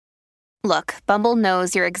Look, Bumble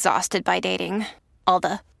knows you're exhausted by dating. All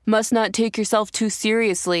the, must not take yourself too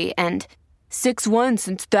seriously, and 6'1"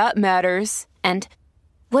 since that matters. And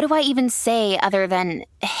what do I even say other than,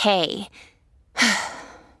 hey?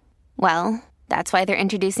 Well, that's why they're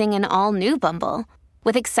introducing an all-new Bumble,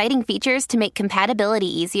 with exciting features to make compatibility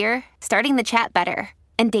easier, starting the chat better,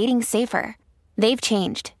 and dating safer. They've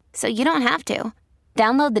changed, so you don't have to.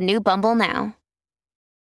 Download the new Bumble now.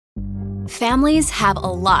 Families have a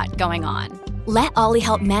lot going on. Let Ollie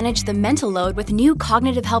help manage the mental load with new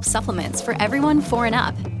cognitive help supplements for everyone 4 and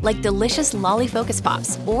up, like delicious Lolly Focus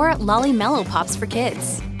Pops or Lolly Mellow Pops for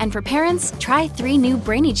kids. And for parents, try 3 new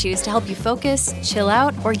Brainy Chews to help you focus, chill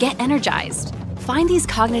out, or get energized. Find these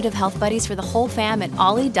cognitive health buddies for the whole fam at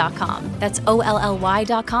ollie.com. That's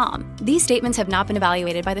OLLY.com. These statements have not been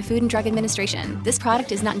evaluated by the Food and Drug Administration. This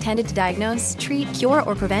product is not intended to diagnose, treat, cure,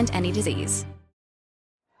 or prevent any disease.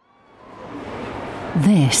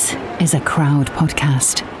 This is a Crowd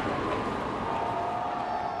podcast.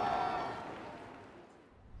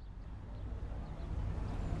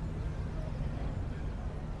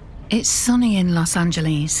 It's sunny in Los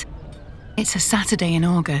Angeles. It's a Saturday in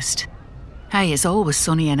August. Hey, it's always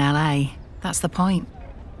sunny in LA. That's the point.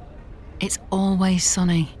 It's always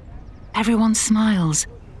sunny. Everyone smiles.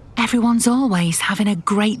 Everyone's always having a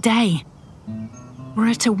great day. We're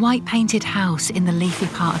at a white-painted house in the leafy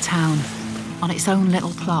part of town. On its own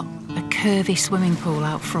little plot, a curvy swimming pool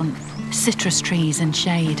out front, citrus trees and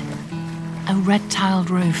shade. A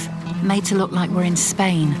red-tiled roof, made to look like we're in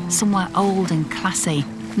Spain, somewhere old and classy,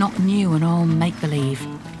 not new and all make-believe.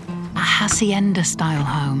 A hacienda-style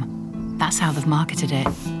home. That's how they've marketed it.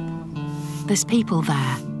 There's people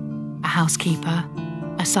there. A housekeeper,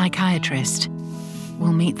 a psychiatrist.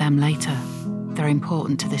 We'll meet them later. They're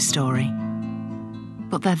important to this story.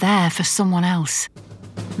 But they're there for someone else.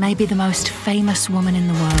 Maybe the most famous woman in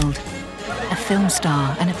the world. A film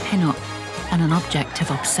star and a pin-up and an object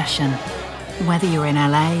of obsession. Whether you're in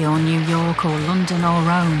LA or New York or London or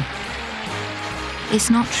Rome. It's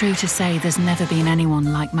not true to say there's never been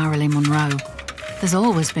anyone like Marilyn Monroe. There's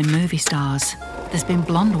always been movie stars. There's been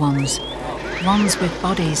blonde ones. Ones with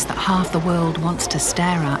bodies that half the world wants to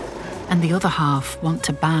stare at and the other half want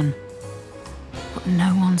to ban. But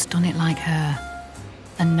no one's done it like her.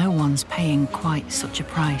 And no one's paying quite such a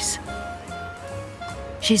price.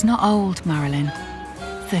 She's not old, Marilyn.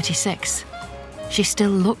 36. She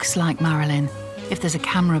still looks like Marilyn, if there's a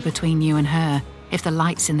camera between you and her, if the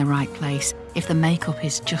light's in the right place, if the makeup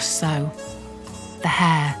is just so. The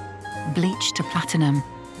hair, bleached to platinum,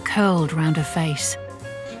 curled round her face.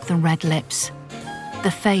 The red lips.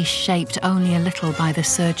 The face shaped only a little by the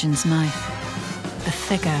surgeon's knife. The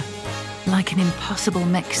figure, like an impossible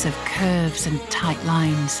mix of curves and tight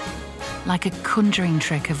lines, like a conjuring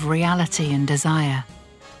trick of reality and desire.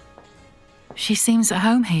 She seems at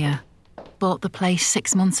home here. Bought the place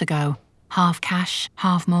 6 months ago, half cash,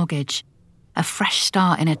 half mortgage. A fresh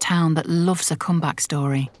start in a town that loves a comeback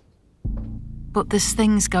story. But there's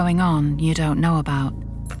things going on you don't know about.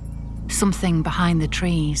 Something behind the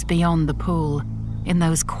trees, beyond the pool, in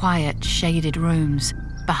those quiet, shaded rooms,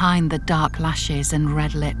 behind the dark lashes and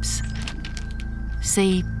red lips.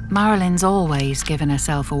 See, Marilyn's always given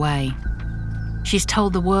herself away. She's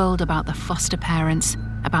told the world about the foster parents,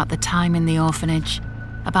 about the time in the orphanage,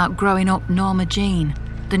 about growing up Norma Jean,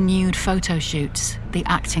 the nude photo shoots, the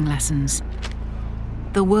acting lessons.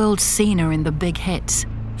 The world's seen her in the big hits,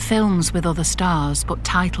 films with other stars, but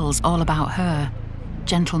titles all about her.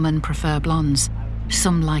 Gentlemen prefer blondes,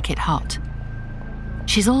 some like it hot.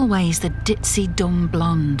 She's always the ditzy dumb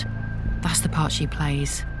blonde. That's the part she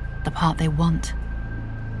plays, the part they want.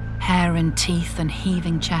 Hair and teeth and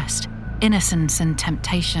heaving chest, innocence and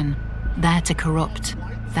temptation, there to corrupt,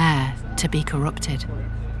 there to be corrupted.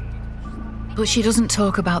 But she doesn't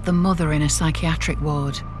talk about the mother in a psychiatric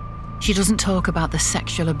ward. She doesn't talk about the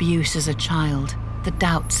sexual abuse as a child, the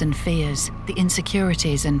doubts and fears, the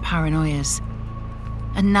insecurities and paranoias.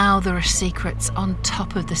 And now there are secrets on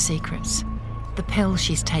top of the secrets. The pills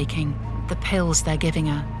she's taking, the pills they're giving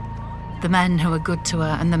her. The men who are good to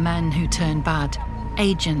her and the men who turn bad.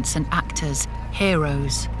 Agents and actors,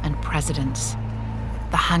 heroes and presidents.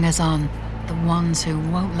 The hangers-on, the ones who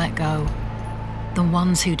won't let go. The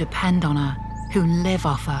ones who depend on her, who live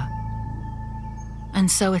off her. And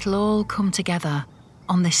so it'll all come together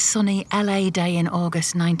on this sunny LA day in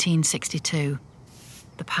August 1962.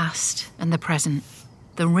 The past and the present,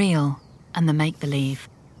 the real and the make-believe.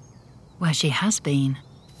 Where she has been,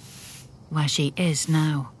 where she is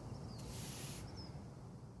now.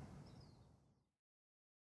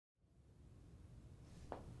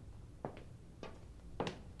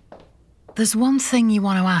 There's one thing you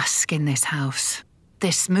want to ask in this house.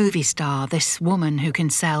 This movie star, this woman who can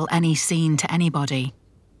sell any scene to anybody.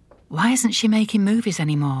 Why isn't she making movies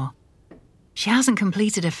anymore? She hasn't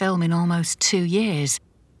completed a film in almost 2 years.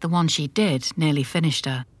 The one she did nearly finished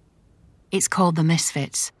her. It's called The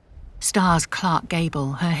Misfits. Stars Clark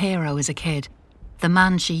Gable, her hero as a kid. The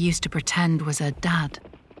man she used to pretend was her dad.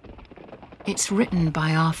 It's written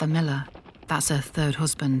by Arthur Miller. That's her third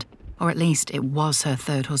husband. Or at least it was her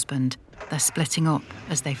third husband. They're splitting up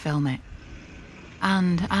as they film it.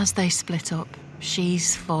 And as they split up,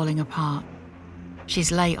 she's falling apart.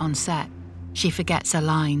 She's late on set. She forgets her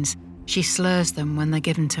lines. She slurs them when they're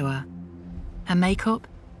given to her. Her makeup?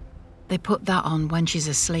 They put that on when she's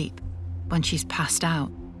asleep, when she's passed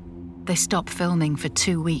out. They stop filming for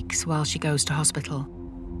 2 weeks while she goes to hospital.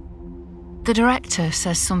 The director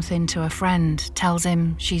says something to a friend, tells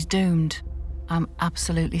him she's doomed. I'm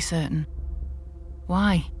absolutely certain.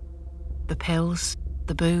 Why? The pills,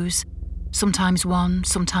 the booze, sometimes one,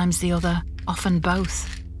 sometimes the other, often both.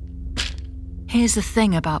 Here's the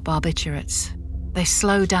thing about barbiturates. They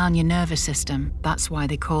slow down your nervous system, that's why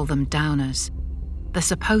they call them downers. They're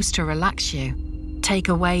supposed to relax you, take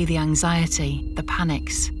away the anxiety, the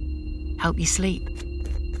panics, help you sleep.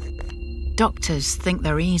 Doctors think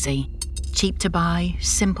they're easy, cheap to buy,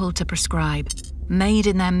 simple to prescribe, made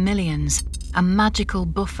in their millions, a magical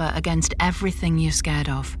buffer against everything you're scared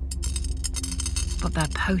of. But they're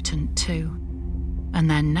potent too, and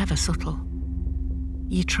they're never subtle.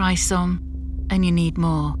 You try some, and you need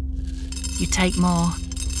more. You take more,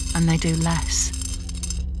 and they do less.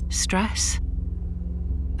 Stress?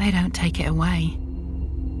 They don't take it away.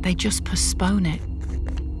 They just postpone it.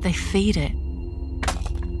 They feed it.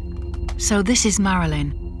 So this is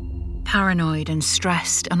Marilyn, paranoid and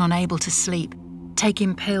stressed and unable to sleep,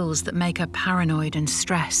 taking pills that make her paranoid and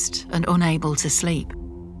stressed and unable to sleep.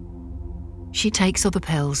 She takes other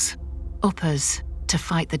pills, uppers to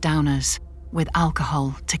fight the downers, with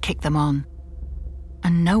alcohol to kick them on.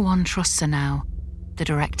 And no one trusts her now. The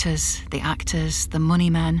directors, the actors, the money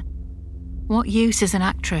men. What use is an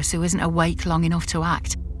actress who isn't awake long enough to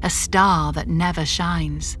act, a star that never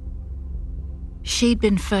shines? She'd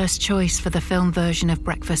been first choice for the film version of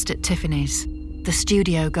Breakfast at Tiffany's. The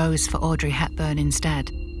studio goes for Audrey Hepburn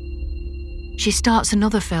instead. She starts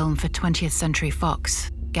another film for 20th Century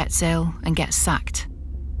Fox, gets ill and gets sacked.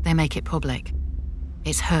 They make it public.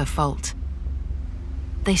 It's her fault.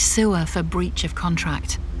 They sue her for breach of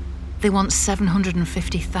contract. They want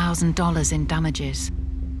 $750,000 in damages.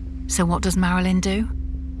 So what does Marilyn do?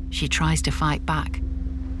 She tries to fight back.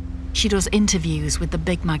 She does interviews with the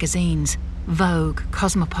big magazines, Vogue,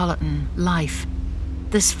 Cosmopolitan, Life.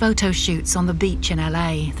 There's photo shoots on the beach in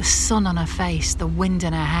LA, the sun on her face, the wind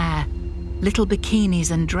in her hair, little bikinis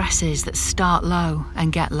and dresses that start low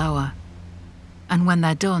and get lower. And when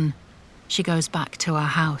they're done, she goes back to her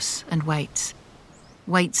house and waits.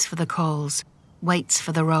 Waits for the calls, waits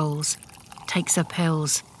for the roles, takes her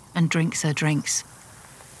pills and drinks her drinks.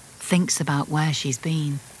 Thinks about where she's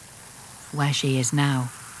been, where she is now.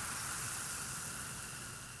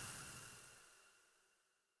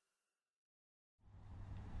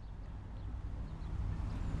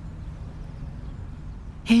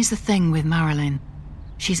 Here's the thing with Marilyn.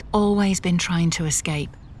 She's always been trying to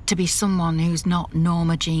escape, to be someone who's not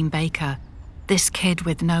Norma Jean Baker, this kid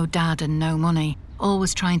with no dad and no money,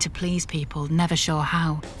 always trying to please people, never sure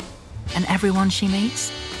how. And everyone she meets,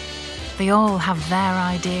 they all have their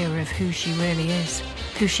idea of who she really is,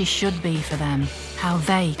 who she should be for them, how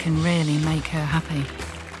they can really make her happy.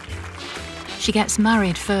 She gets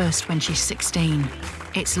married first when she's 16.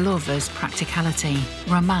 It's love as practicality,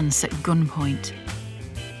 romance at gunpoint.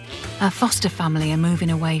 Her foster family are moving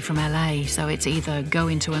away from LA, so it's either go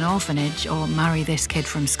into an orphanage or marry this kid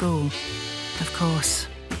from school. Of course,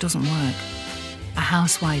 it doesn't work. A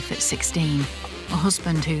housewife at 16, a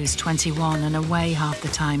husband who's 21 and away half the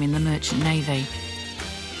time in the Merchant Navy.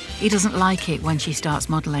 He doesn't like it when she starts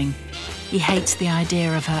modelling. He hates the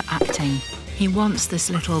idea of her acting. He wants this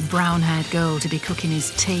little brown-haired girl to be cooking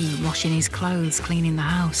his tea, washing his clothes, cleaning the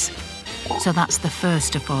house. So that's the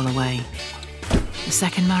first to fall away. The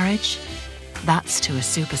second marriage? That's to a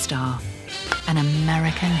superstar, an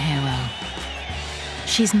American hero.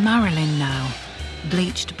 She's Marilyn now.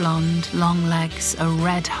 Bleached blonde, long legs, a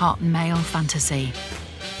red-hot male fantasy.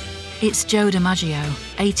 It's Joe DiMaggio,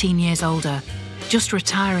 18 years older, just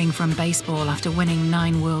retiring from baseball after winning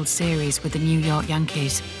 9 World Series with the New York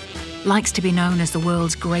Yankees. Likes to be known as the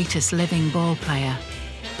world's greatest living ball player.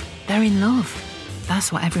 They're in love.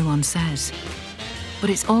 That's what everyone says. But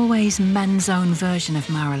it's always men's own version of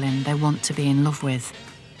Marilyn they want to be in love with.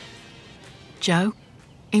 Joe?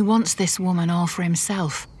 He wants this woman all for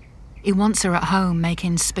himself. He wants her at home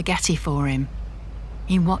making spaghetti for him.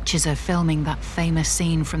 He watches her filming that famous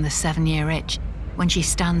scene from The 7-Year Itch when she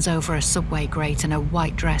stands over a subway grate and her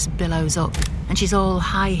white dress billows up and she's all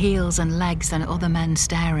high heels and legs and other men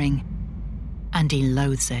staring. And he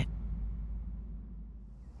loathes it.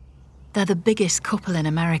 They're the biggest couple in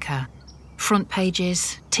America. Front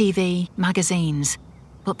pages, TV, magazines.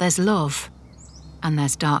 But there's love and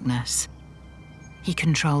there's darkness. He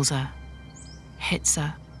controls her, hits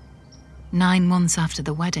her. 9 months after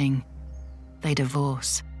the wedding, they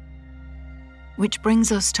divorce. Which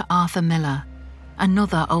brings us to Arthur Miller,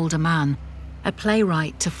 another older man, a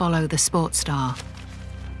playwright to follow the sports star.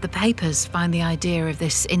 The papers find the idea of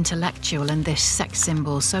this intellectual and this sex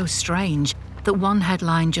symbol so strange that one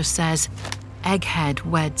headline just says, "Egghead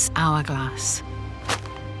weds hourglass."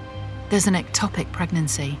 There's an ectopic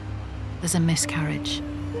pregnancy. There's a miscarriage.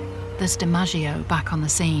 There's DiMaggio back on the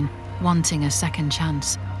scene, wanting a second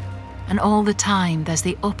chance. And all the time there's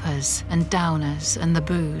the uppers and downers and the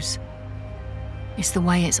booze. It's the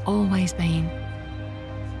way it's always been.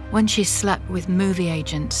 When she slept with movie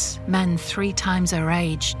agents, men 3 times her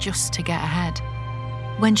age just to get ahead.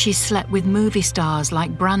 When she's slept with movie stars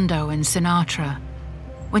like Brando and Sinatra.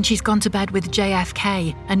 When she's gone to bed with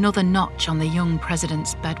JFK, another notch on the young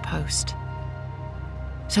president's bedpost.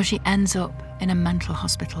 So she ends up in a mental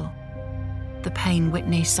hospital, the Payne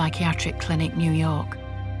Whitney Psychiatric Clinic, New York,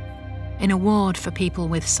 in a ward for people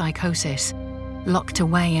with psychosis, locked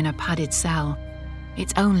away in a padded cell.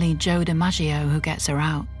 It's only Joe DiMaggio who gets her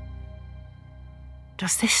out.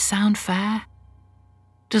 Does this sound fair?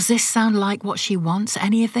 Does this sound like what she wants,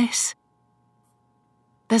 any of this?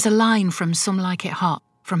 There's a line from Some Like It Hot,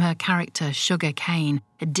 from her character Sugar Kane,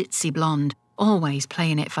 a ditzy blonde, always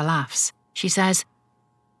playing it for laughs. She says,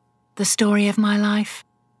 "The story of my life?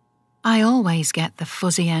 I always get the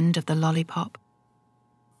fuzzy end of the lollipop."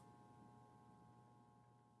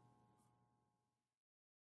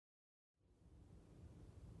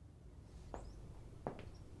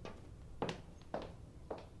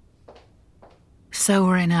 So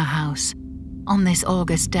we're in her house, on this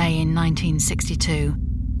August day in 1962,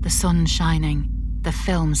 the sun shining, the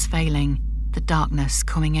films failing, the darkness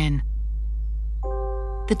coming in.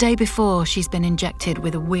 The day before, she's been injected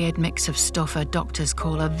with a weird mix of stuff her doctors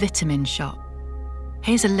call a vitamin shot.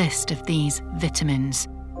 Here's a list of these vitamins: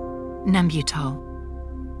 Nembutal,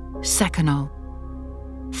 Seconal,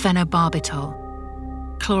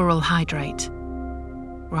 phenobarbital, chloral hydrate.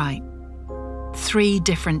 Right. 3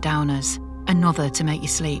 different downers, another to make you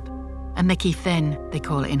sleep, a Mickey Thin, they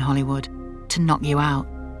call it in Hollywood, to knock you out.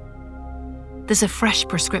 There's a fresh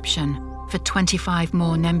prescription for 25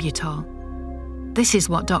 more Nembutal. This is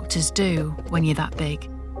what doctors do when you're that big.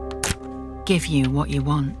 Give you what you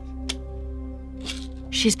want.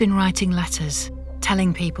 She's been writing letters,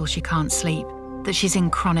 telling people she can't sleep, that she's in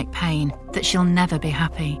chronic pain, that she'll never be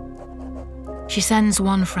happy. She sends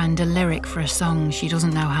one friend a lyric for a song she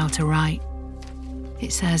doesn't know how to write.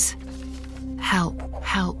 It says, "Help,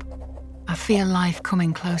 help, I feel life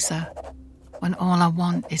coming closer, when all I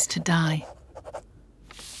want is to die."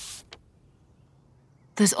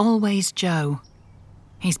 There's always Joe.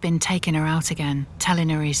 He's been taking her out again, telling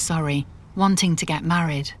her he's sorry, wanting to get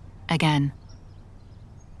married, again.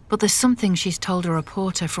 But there's something she's told a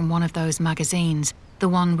reporter from one of those magazines, the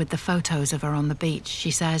one with the photos of her on the beach.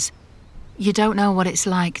 She says, "You don't know what it's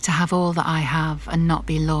like to have all that I have and not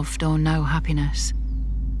be loved or know happiness."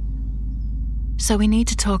 So we need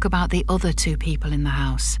to talk about the other 2 people in the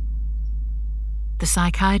house. The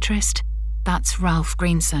psychiatrist, that's Ralph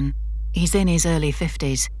Greenson. He's in his early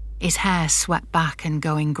 50s, his hair swept back and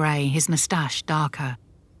going grey, his moustache darker,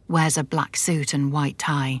 wears a black suit and white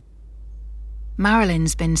tie.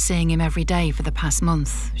 Marilyn's been seeing him every day for the past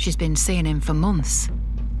month. She's been seeing him for months.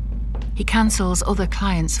 He cancels other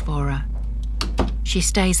clients for her. She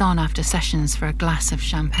stays on after sessions for a glass of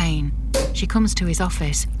champagne. She comes to his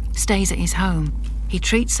office, stays at his home. He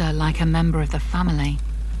treats her like a member of the family.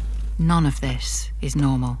 None of this is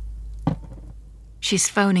normal. She's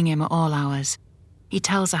phoning him at all hours. He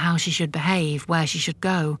tells her how she should behave, where she should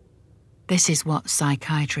go. This is what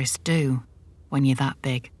psychiatrists do when you're that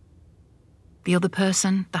big. The other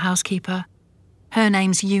person, the housekeeper, her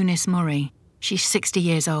name's Eunice Murray. She's 60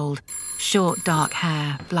 years old, short dark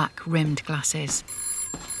hair, black rimmed glasses.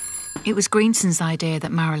 It was Greenson's idea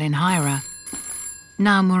that Marilyn hire her.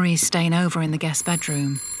 Now Murray's staying over in the guest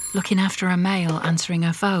bedroom, looking after her mail, answering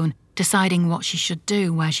her phone, deciding what she should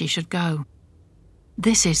do, where she should go.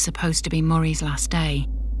 This is supposed to be Murray's last day.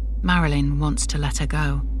 Marilyn wants to let her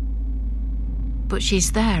go. But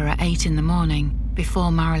she's there at 8 in the morning,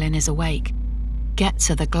 before Marilyn is awake. gets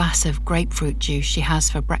her the glass of grapefruit juice she has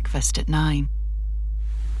for breakfast at 9.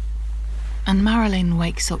 And Marilyn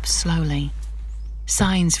wakes up slowly,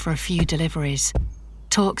 signs for a few deliveries,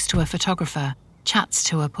 talks to a photographer, chats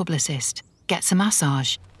to a publicist, gets a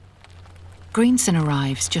massage. Greenson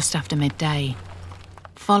arrives just after midday,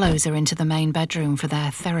 follows her into the main bedroom for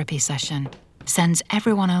their therapy session, sends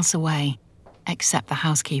everyone else away, except the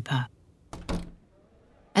housekeeper.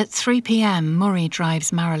 At 3 p.m, Murray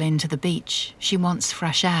drives Marilyn to the beach. She wants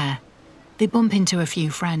fresh air. They bump into a few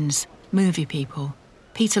friends, movie people,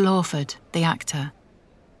 Peter Lawford, the actor.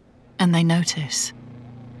 And they notice.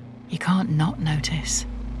 You can't not notice.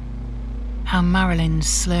 How Marilyn's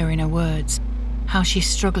slurring her words, how she's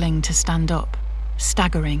struggling to stand up,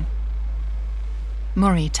 staggering.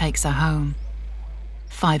 Murray takes her home.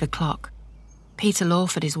 5 o'clock. Peter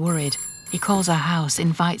Lawford is worried. He calls her house,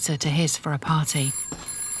 invites her to his for a party.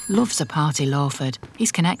 Loves a party, Lawford.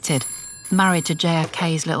 He's connected. Married to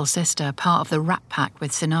JFK's little sister, part of the Rat Pack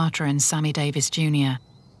with Sinatra and Sammy Davis Jr.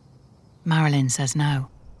 Marilyn says no.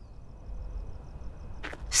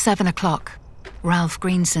 7 o'clock. Ralph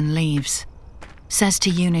Greenson leaves. Says to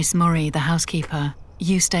Eunice Murray, the housekeeper,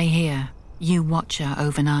 "You stay here. You watch her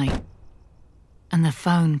overnight." And the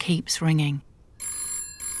phone keeps ringing.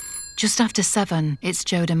 Just after 7, it's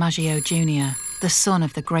Joe DiMaggio Jr., the son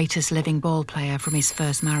of the greatest living ball player from his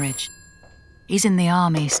first marriage. He's in the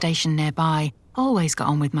army, stationed nearby, always got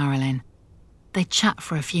on with Marilyn. They chat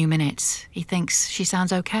for a few minutes. He thinks she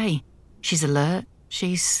sounds okay. She's alert.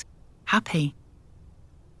 She's happy.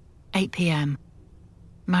 8 p.m.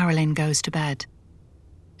 Marilyn goes to bed.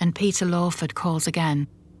 And Peter Lawford calls again.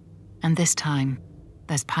 And this time,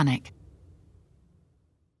 there's panic.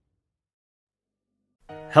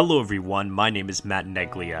 Hello everyone, my name is Matt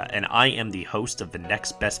Neglia, and I am the host of the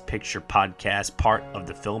Next Best Picture podcast, part of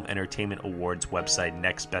the Film Entertainment Awards website,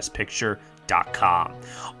 nextbestpicture.com.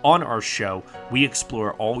 On our show, we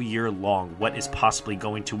explore all year long what is possibly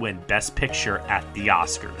going to win Best Picture at the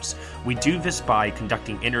Oscars. We do this by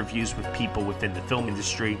conducting interviews with people within the film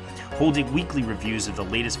industry, holding weekly reviews of the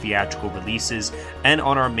latest theatrical releases, and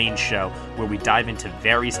on our main show, where we dive into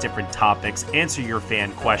various different topics, answer your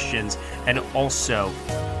fan questions, and also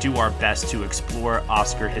do our best to explore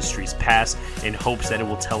Oscar history's past in hopes that it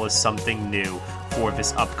will tell us something new for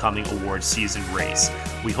this upcoming award season race.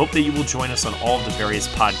 We hope that you will join us on all of the various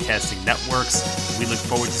podcasting networks. We look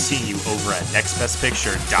forward to seeing you over at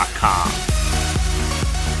nextbestpicture.com.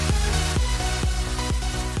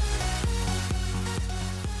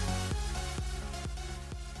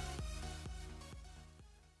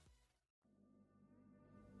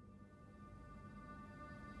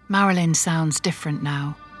 Marilyn sounds different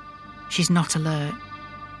now. She's not alert.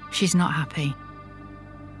 She's not happy.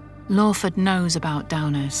 Lawford knows about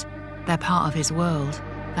downers. They're part of his world.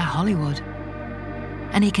 They're Hollywood.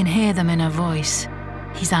 And he can hear them in her voice.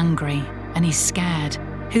 He's angry and he's scared.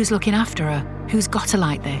 Who's looking after her? Who's got her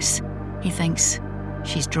like this? He thinks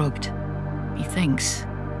she's drugged. He thinks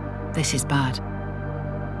this is bad.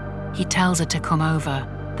 He tells her to come over,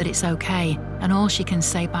 that it's okay, and all she can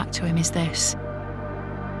say back to him is this: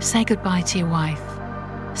 say goodbye to your wife,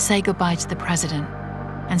 say goodbye to the president,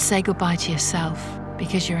 and say goodbye to yourself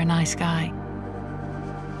because you're a nice guy.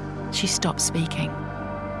 She stops speaking.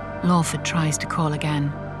 Lawford tries to call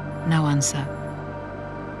again. No answer.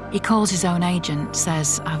 He calls his own agent,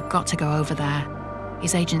 says, "I've got to go over there."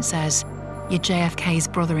 His agent says, "You're JFK's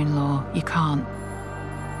brother-in-law, you can't."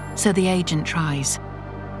 So the agent tries.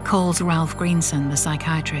 Calls Ralph Greenson, the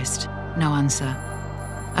psychiatrist. No answer.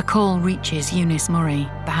 A call reaches Eunice Murray,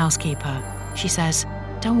 the housekeeper. She says,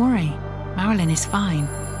 "Don't worry, Marilyn is fine."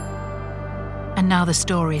 And now the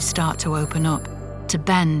stories start to open up, to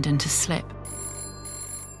bend and to slip.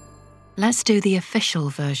 Let's do the official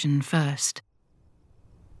version first.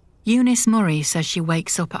 Eunice Murray says she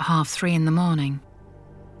wakes up at 3:30 in the morning.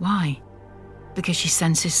 Why? Because she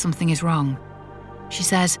senses something is wrong. She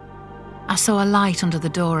says, "I saw a light under the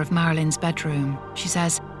door of Marilyn's bedroom." She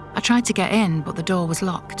says, "I tried to get in, but the door was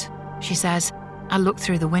locked." She says, "I looked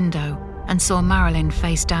through the window and saw Marilyn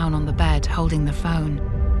face down on the bed holding the phone."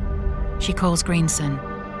 She calls Greenson.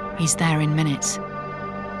 He's there in minutes.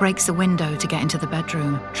 Breaks a window to get into the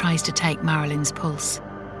bedroom, tries to take Marilyn's pulse.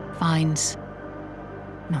 Finds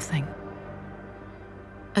nothing.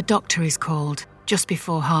 A doctor is called just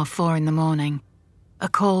before 4:30 in the morning. A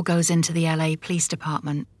call goes into the LA Police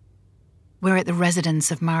Department. We're at the residence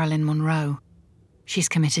of Marilyn Monroe. She's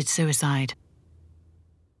committed suicide.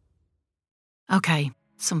 Okay,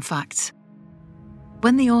 some facts.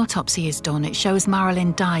 When the autopsy is done, it shows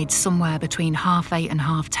Marilyn died somewhere between 8:30 and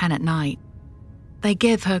 10:30 at night. They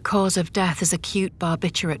give her cause of death as acute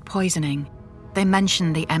barbiturate poisoning. They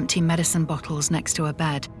mention the empty medicine bottles next to her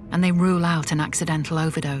bed, and they rule out an accidental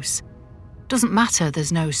overdose. Doesn't matter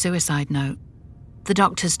there's no suicide note. The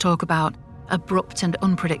doctors talk about abrupt and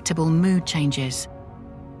unpredictable mood changes.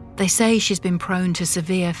 They say she's been prone to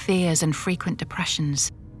severe fears and frequent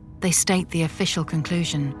depressions. They state the official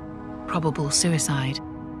conclusion: probable suicide.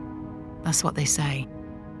 That's what they say.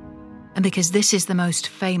 And because this is the most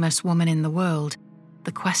famous woman in the world,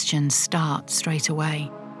 the questions start straight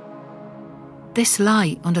away. This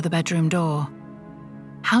light under the bedroom door.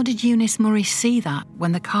 How did Eunice Murray see that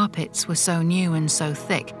when the carpets were so new and so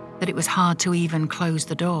thick that it was hard to even close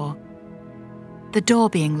the door? The door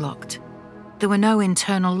being locked. There were no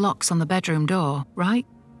internal locks on the bedroom door, right?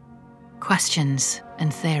 Questions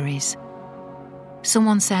and theories.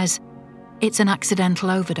 Someone says, it's an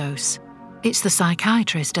accidental overdose. It's the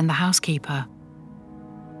psychiatrist and the housekeeper.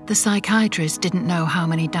 The psychiatrist didn't know how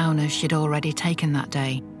many downers she'd already taken that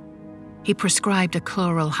day. He prescribed a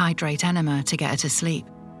chloral hydrate enema to get her to sleep,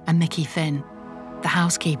 and Mickey Finn, the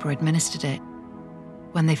housekeeper, administered it.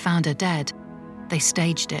 When they found her dead, they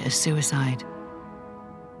staged it as suicide.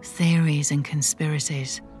 Theories and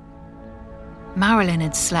conspiracies. Marilyn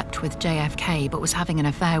had slept with JFK but was having an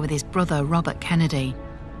affair with his brother, Robert Kennedy.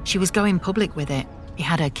 She was going public with it. He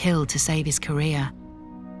had her killed to save his career.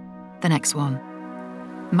 The next one.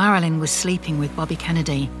 Marilyn was sleeping with Bobby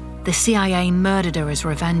Kennedy. The CIA murdered her as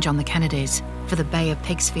revenge on the Kennedys for the Bay of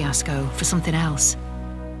Pigs fiasco, for something else.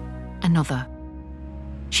 Another.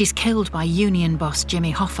 She's killed by union boss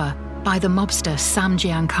Jimmy Hoffa, by the mobster Sam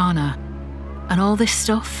Giancana. And all this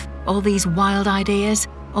stuff, all these wild ideas,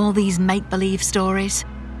 all these make-believe stories,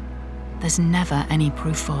 there's never any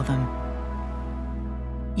proof for them.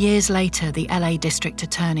 Years later, the LA District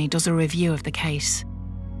Attorney does a review of the case.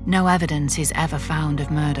 No evidence is ever found of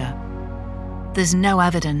murder. There's no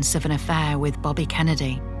evidence of an affair with Bobby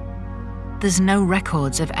Kennedy. There's no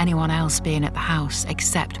records of anyone else being at the house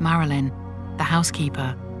except Marilyn, the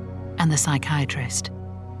housekeeper, and the psychiatrist.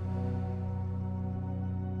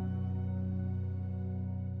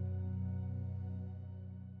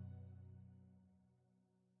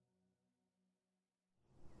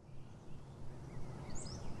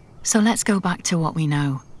 So let's go back to what we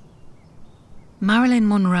know. Marilyn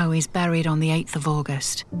Monroe is buried on the 8th of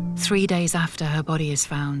August, 3 days after her body is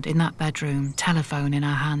found in that bedroom, telephone in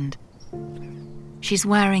her hand. She's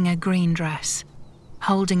wearing a green dress,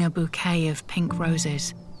 holding a bouquet of pink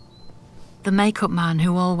roses. The makeup man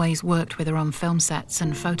who always worked with her on film sets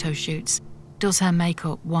and photo shoots does her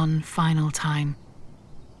makeup one final time.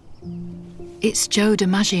 It's Joe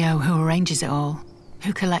DiMaggio who arranges it all,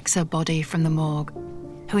 who collects her body from the morgue,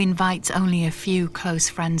 who invites only a few close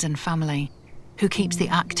friends and family, who keeps the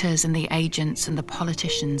actors and the agents and the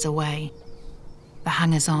politicians away. The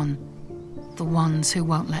hangers-on, the ones who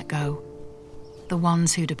won't let go, the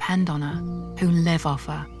ones who depend on her, who live off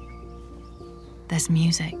her. There's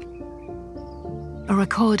music. A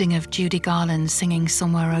recording of Judy Garland singing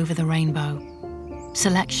Somewhere Over the Rainbow,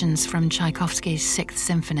 selections from Tchaikovsky's Sixth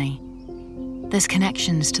Symphony. There's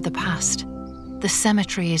connections to the past. The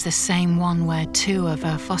cemetery is the same one where 2 of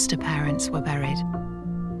her foster parents were buried.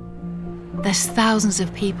 There's thousands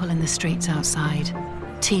of people in the streets outside,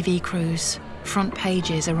 TV crews, front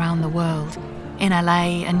pages around the world, in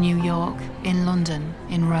LA and New York, in London,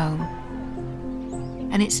 in Rome.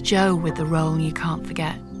 And it's Joe with the role you can't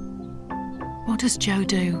forget. What does Joe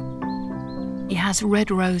do? He has red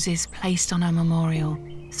roses placed on her memorial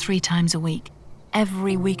 3 times a week,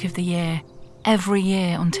 every week of the year, every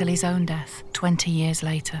year until his own death, 20 years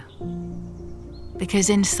later. Because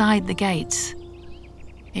inside the gates,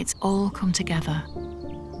 it's all come together.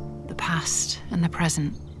 The past and the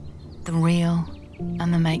present, the real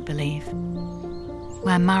and the make-believe.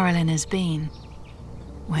 Where Marilyn has been,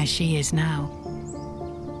 where she is now.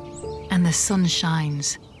 And the sun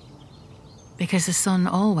shines, because the sun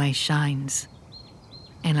always shines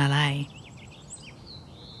in LA.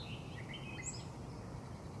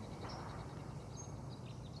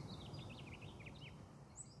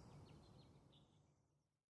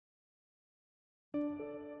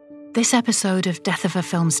 This episode of Death of a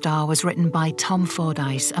Film Star was written by Tom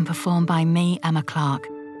Fordyce and performed by me, Emma Clark.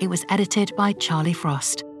 It was edited by Charlie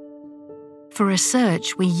Frost. For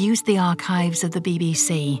research, we used the archives of the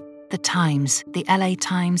BBC, the Times, the LA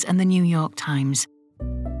Times and the New York Times.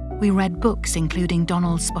 We read books including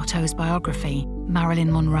Donald Spotto's biography,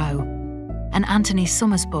 Marilyn Monroe, and Anthony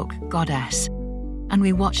Summers' book, Goddess. And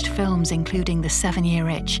we watched films including The 7-Year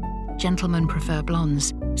Itch, Gentlemen Prefer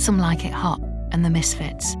Blondes, Some Like It Hot, and The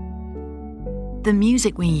Misfits. The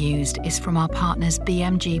music we used is from our partners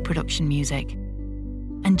BMG Production Music.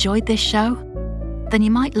 Enjoyed this show? then you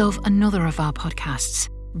might love another of our podcasts,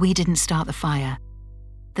 We Didn't Start the Fire.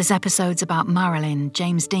 There's episodes about Marilyn,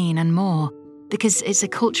 James Dean and more, because it's a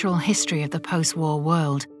cultural history of the post-war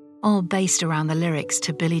world, all based around the lyrics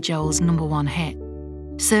to Billy Joel's #1 hit.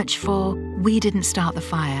 Search for We Didn't Start the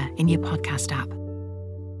Fire in your podcast app.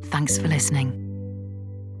 Thanks for listening.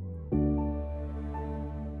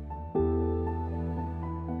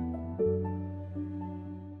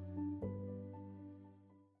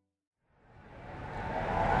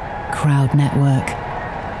 Crowd Network,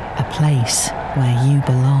 a place where you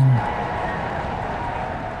belong.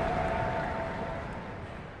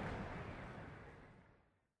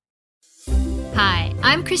 Hi,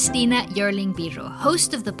 I'm Christina Yerling-Biro,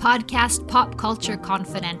 host of the podcast Pop Culture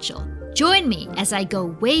Confidential. Join me as I go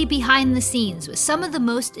way behind the scenes with some of the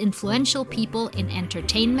most influential people in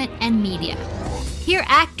entertainment and media. Hear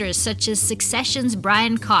actors such as Succession's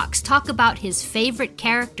Brian Cox talk about his favorite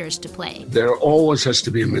characters to play. There always has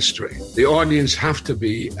to be a mystery. The audience have to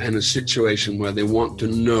be in a situation where they want to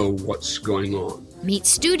know what's going on. Meet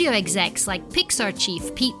studio execs like Pixar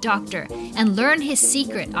chief Pete Docter and learn his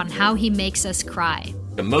secret on how he makes us cry.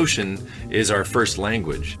 Emotion is our first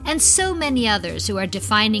language. And so many others who are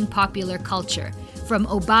defining popular culture, from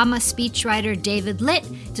Obama speechwriter David Litt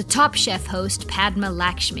to Top Chef host Padma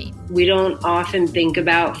Lakshmi. We don't often think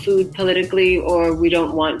about food politically, or we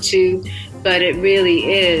don't want to, but it really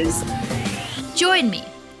is. Join me.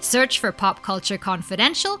 Search for Pop Culture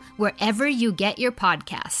Confidential wherever you get your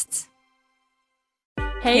podcasts.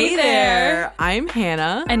 Hey there! I'm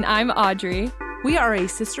Hannah. And I'm Audrey. We are a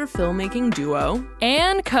sister filmmaking duo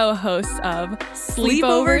and co-hosts of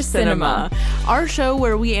Sleepover Cinema, our show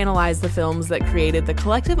where we analyze the films that created the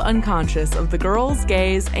collective unconscious of the girls,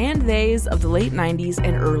 gays, and theys of the late 90s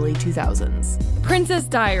and early 2000s. Princess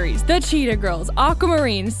Diaries, The Cheetah Girls,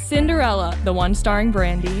 Aquamarine, Cinderella, the one starring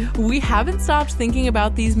Brandy. We haven't stopped thinking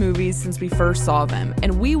about these movies since we first saw them,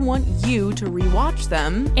 and we want you to rewatch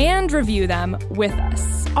them and review them with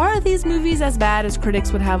us. Are these movies as bad as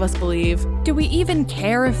critics would have us believe? Do we even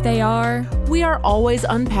care if they are? We are always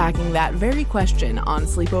unpacking that very question on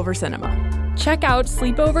Sleepover Cinema. Check out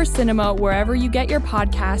Sleepover Cinema wherever you get your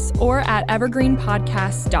podcasts or at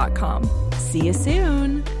evergreenpodcasts.com. See you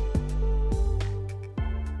soon.